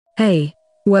Hey,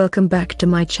 welcome back to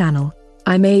my channel.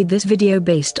 I made this video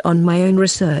based on my own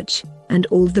research, and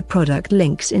all the product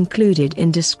links included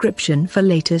in description for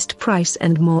latest price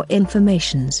and more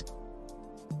informations.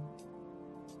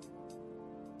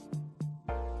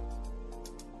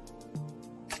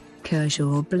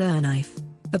 Kershaw Blur Knife.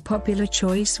 A popular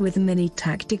choice with many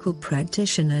tactical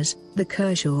practitioners, the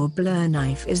Kershaw Blur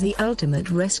Knife is the ultimate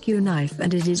rescue knife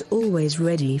and it is always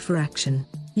ready for action.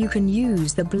 You can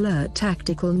use the Blur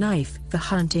tactical knife for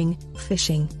hunting,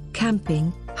 fishing,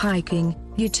 camping, hiking,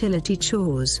 utility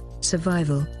chores,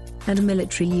 survival, and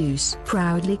military use.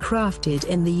 Proudly crafted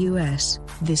in the US,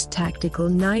 this tactical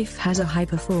knife has a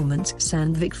high-performance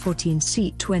Sandvik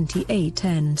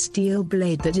 14C28N steel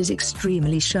blade that is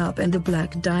extremely sharp, and the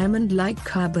black diamond-like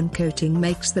carbon coating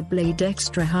makes the blade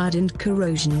extra hard and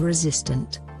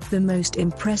corrosion-resistant. The most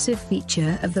impressive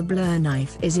feature of the Blur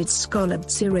knife is its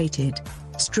scalloped serrated,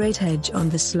 straight edge on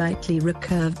the slightly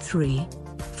recurved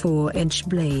 3/4-inch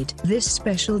blade. This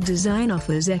special design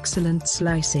offers excellent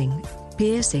slicing,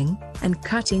 piercing, and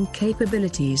cutting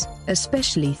capabilities,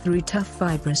 especially through tough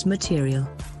fibrous material.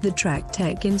 The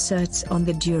TrackTech inserts on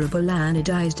the durable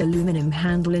anodized aluminum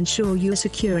handle ensure you a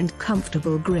secure and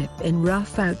comfortable grip in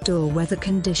rough outdoor weather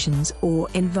conditions or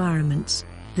environments.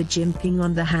 The jimping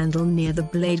on the handle near the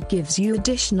blade gives you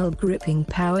additional gripping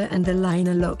power, and the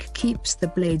liner lock keeps the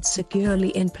blade securely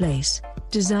in place.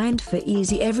 Designed for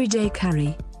easy everyday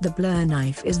carry, the Blur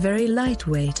knife is very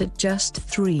lightweight at just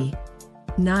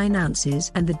 3.9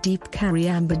 ounces, and the deep carry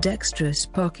ambidextrous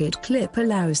pocket clip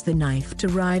allows the knife to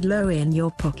ride low in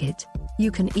your pocket.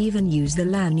 You can even use the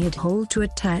lanyard hole to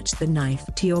attach the knife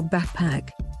to your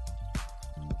backpack.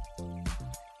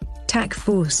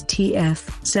 TACForce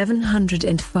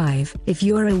TF705. If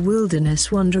you're a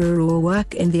wilderness wanderer or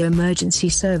work in the emergency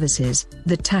services,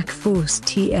 the TACForce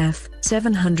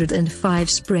TF705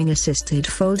 spring-assisted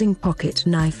folding pocket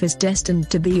knife is destined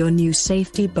to be your new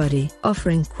safety buddy.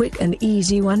 Offering quick and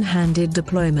easy one-handed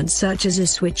deployment such as a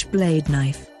switchblade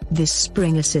knife, this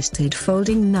spring-assisted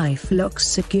folding knife locks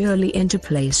securely into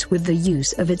place with the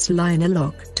use of its liner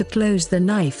lock. To close the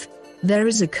knife, there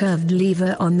is a curved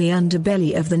lever on the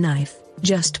underbelly of the knife.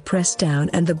 Just press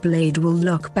down and the blade will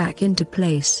lock back into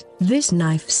place. This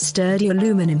knife's sturdy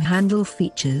aluminum handle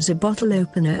features a bottle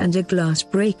opener and a glass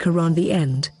breaker on the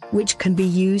end, which can be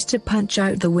used to punch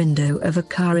out the window of a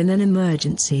car in an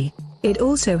emergency. It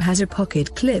also has a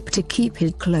pocket clip to keep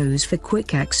it closed for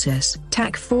quick access.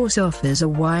 TACForce offers a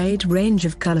wide range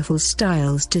of colorful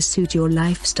styles to suit your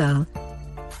lifestyle.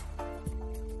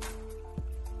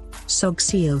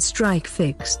 SOGSeal Strike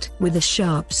Fixed. With a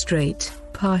sharp straight,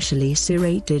 partially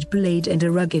serrated blade and a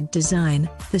rugged design,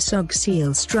 the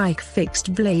SOGSeal Strike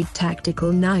Fixed Blade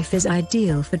tactical knife is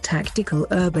ideal for tactical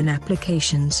urban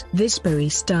applications. This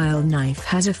Bowie-style knife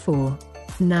has a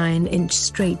 4.9-inch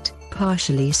straight,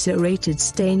 partially serrated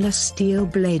stainless steel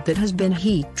blade that has been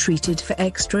heat-treated for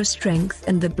extra strength,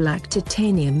 and the black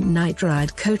titanium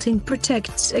nitride coating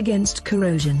protects against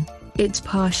corrosion. Its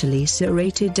partially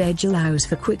serrated edge allows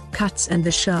for quick cuts, and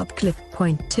the sharp clip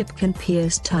point tip can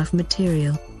pierce tough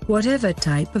material. Whatever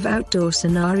type of outdoor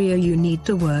scenario you need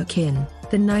to work in,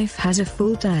 the knife has a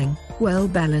full-tang,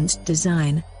 well-balanced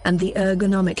design, and the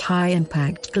ergonomic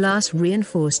high-impact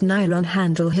glass-reinforced nylon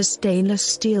handle has stainless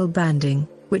steel banding,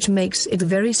 which makes it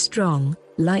very strong,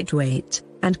 lightweight,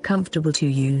 and comfortable to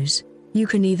use. You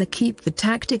can either keep the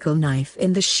tactical knife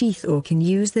in the sheath or can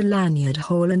use the lanyard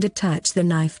hole and attach the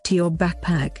knife to your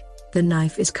backpack. The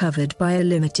knife is covered by a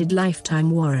limited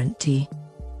lifetime warranty.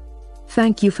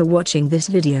 Thank you for watching this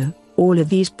video. All of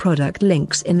these product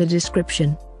links in the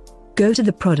description. Go to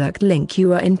the product link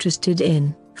you are interested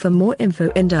in for more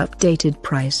info and updated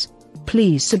price.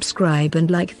 Please subscribe and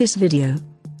like this video.